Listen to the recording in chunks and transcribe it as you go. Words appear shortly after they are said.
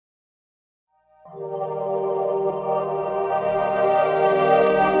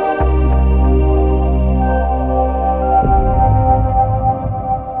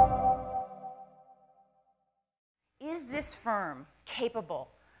capable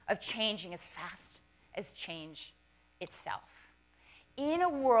of changing as fast as change itself. In a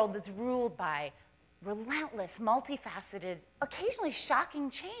world that's ruled by relentless, multifaceted, occasionally shocking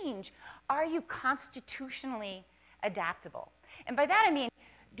change, are you constitutionally adaptable? And by that I mean,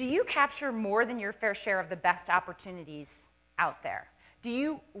 do you capture more than your fair share of the best opportunities out there? Do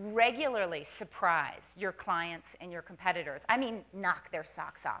you regularly surprise your clients and your competitors? I mean, knock their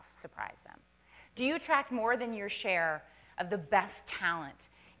socks off, surprise them. Do you attract more than your share of the best talent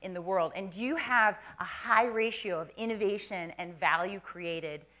in the world? And do you have a high ratio of innovation and value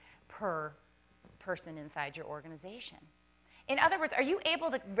created per person inside your organization? In other words, are you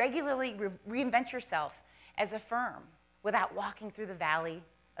able to regularly reinvent yourself as a firm without walking through the valley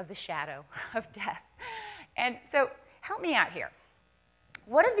of the shadow of death? And so help me out here.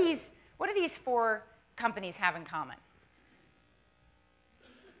 What do these 4 companies have in common?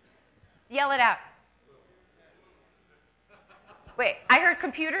 Yell it out. Wait, I heard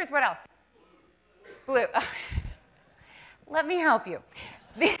computers. What else? Blue. Let me help you.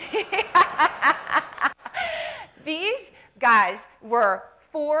 These guys were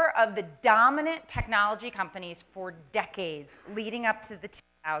 4 of the dominant technology companies for decades leading up to the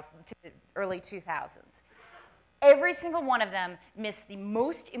early 2000s. Every single one of them missed the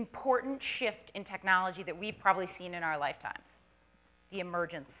most important shift in technology that we've probably seen in our lifetimes, the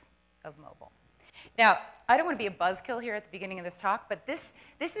emergence of mobile. Now, I don't want to be a buzzkill here at the beginning of this talk, but this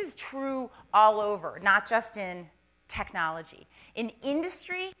is true all over, not just in technology. In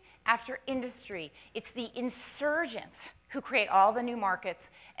industry after industry, it's the insurgents who create all the new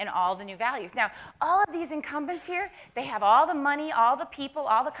markets and all the new values. Now, all of these incumbents here, they have all the money, all the people,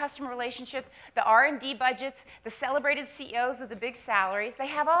 all the customer relationships, the R&D budgets, the celebrated CEOs with the big salaries. They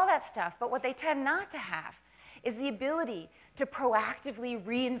have all that stuff, but what they tend not to have is the ability to proactively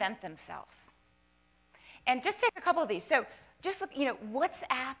reinvent themselves. And just take a couple of these. So just look, you know,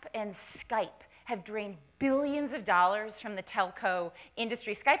 WhatsApp and Skype have drained billions of dollars from the telco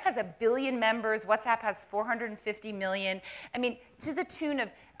industry. Skype has 1 billion members. WhatsApp has 450 million. I mean, to the tune of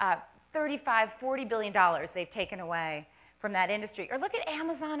 $35, $40 billion they've taken away from that industry. Or look at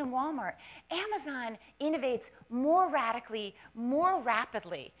Amazon and Walmart. Amazon innovates more radically, more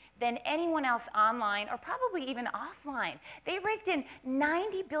rapidly than anyone else online or probably even offline. They raked in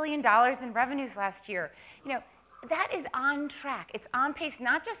 $90 billion in revenues last year. You know, that is on track. It's on pace.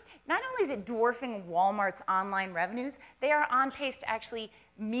 Not only is it dwarfing Walmart's online revenues, they are on pace to actually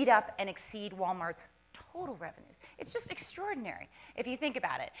meet up and exceed Walmart's total revenues. It's just extraordinary if you think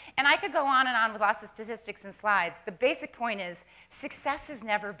about it. And I could go on and on with lots of statistics and slides. The basic point is success has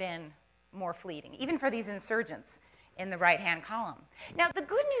never been more fleeting, even for these insurgents in the right-hand column. Now, the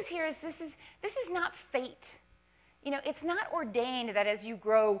good news here is this is not fate. You know, it's not ordained that as you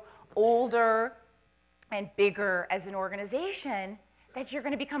grow older and bigger as an organization, that you're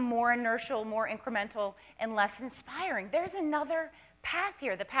going to become more inertial, more incremental, and less inspiring. There's another path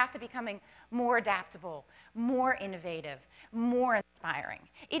here, the path to becoming more adaptable, more innovative, more inspiring.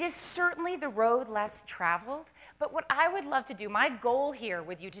 It is certainly the road less traveled, but what I would love to do, my goal here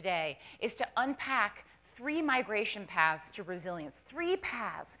with you today, is to unpack 3 migration paths to resilience, 3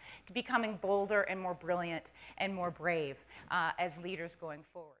 paths to becoming bolder and more brilliant and more brave as leaders going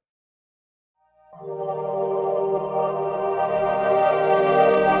forward.